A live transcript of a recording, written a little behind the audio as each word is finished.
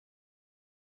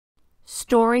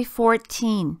Story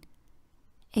 14.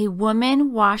 A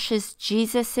woman washes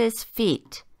Jesus'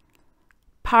 feet.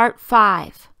 Part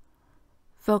 5.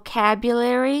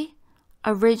 Vocabulary,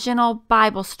 original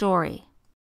Bible story.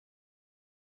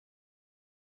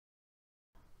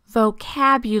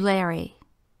 Vocabulary.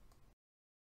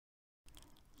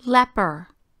 Leper.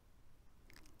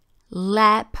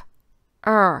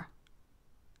 Leper.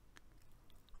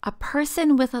 A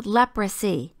person with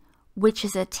leprosy, which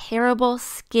is a terrible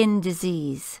skin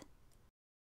disease.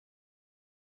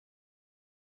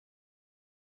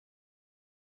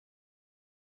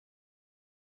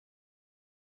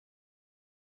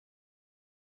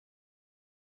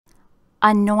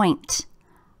 Anoint.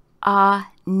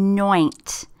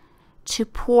 Anoint. To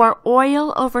pour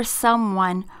oil over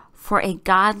someone for a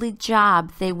godly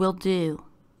job they will do.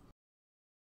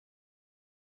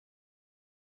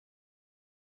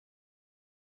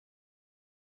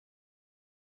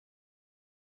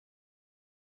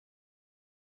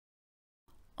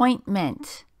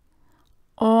 Ointment.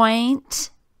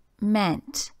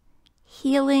 Ointment.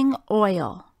 Healing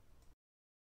oil.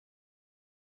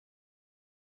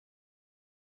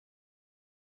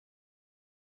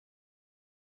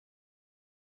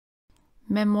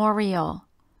 Memorial.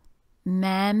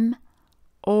 Mem-or-eal.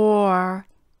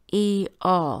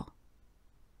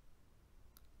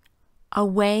 A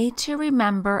way to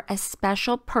remember a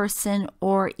special person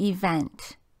or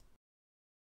event.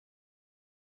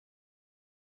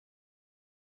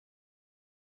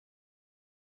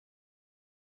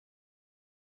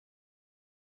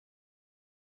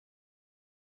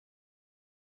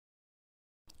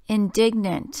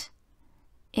 Indignant.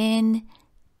 Indignant.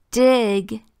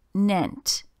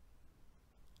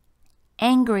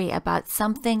 Angry about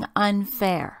something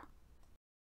unfair.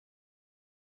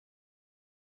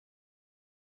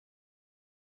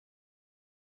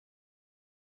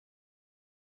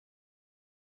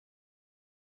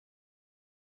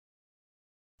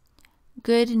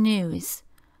 Good news.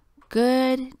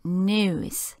 Good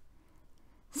news.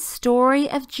 Story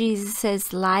of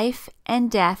Jesus' life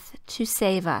and death to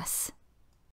save us.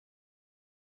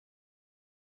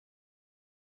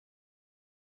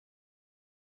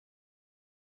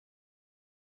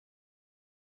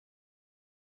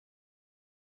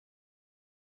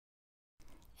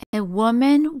 A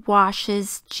woman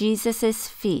washes Jesus'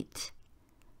 feet.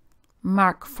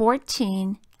 Mark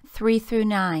 14,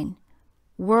 3-9.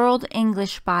 World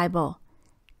English Bible.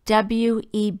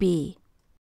 W.E.B.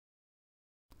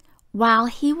 While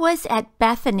he was at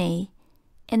Bethany,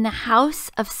 in the house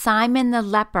of Simon the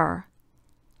leper,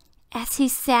 as he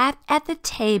sat at the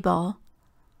table,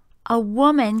 a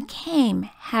woman came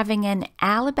having an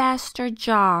alabaster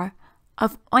jar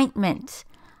of ointment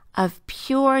of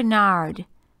pure nard,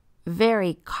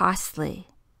 very costly.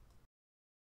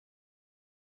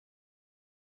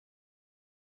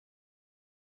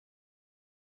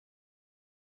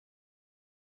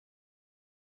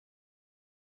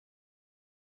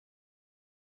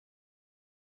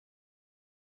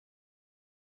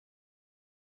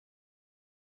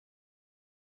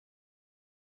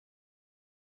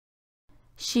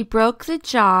 She broke the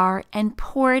jar and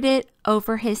poured it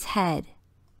over his head.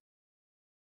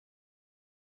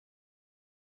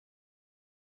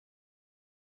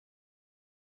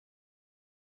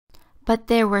 But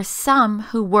there were some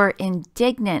who were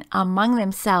indignant among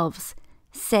themselves,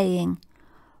 saying,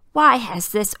 "Why has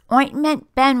this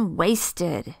ointment been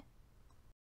wasted?"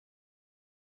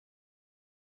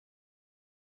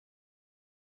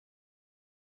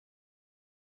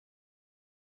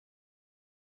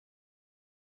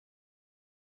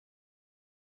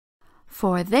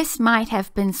 For this might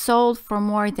have been sold for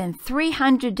more than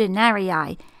 300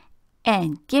 denarii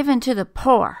and given to the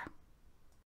poor.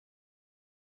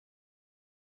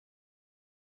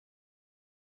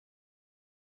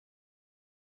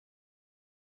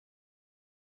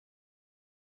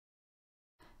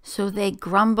 So they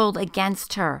grumbled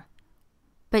against her.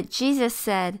 But Jesus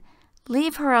said,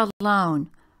 "Leave her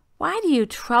alone. Why do you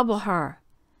trouble her?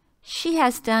 She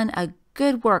has done a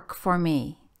good work for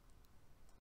me."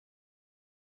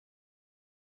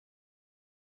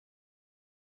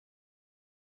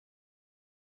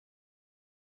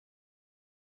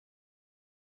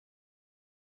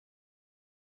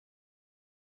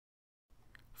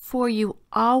 For you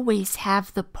always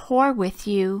have the poor with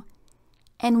you,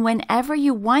 and whenever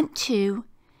you want to,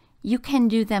 you can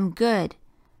do them good,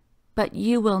 but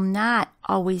you will not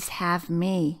always have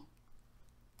me.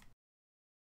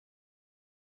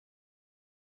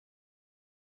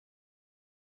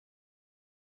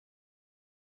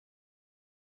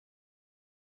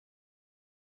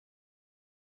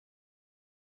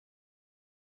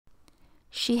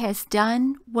 She has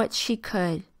done what she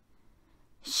could.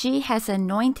 She has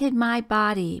anointed my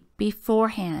body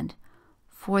beforehand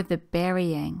for the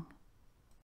burying.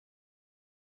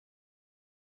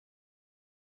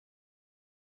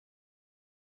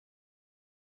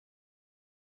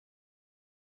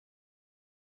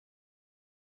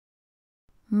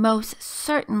 Most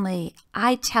certainly,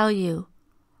 I tell you,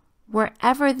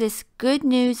 wherever this good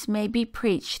news may be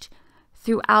preached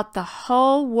throughout the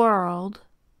whole world,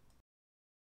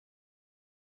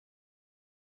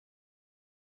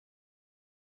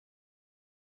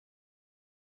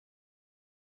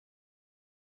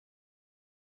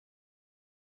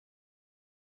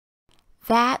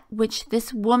 that which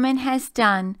this woman has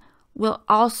done will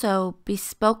also be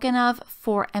spoken of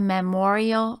for a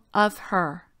memorial of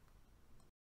her.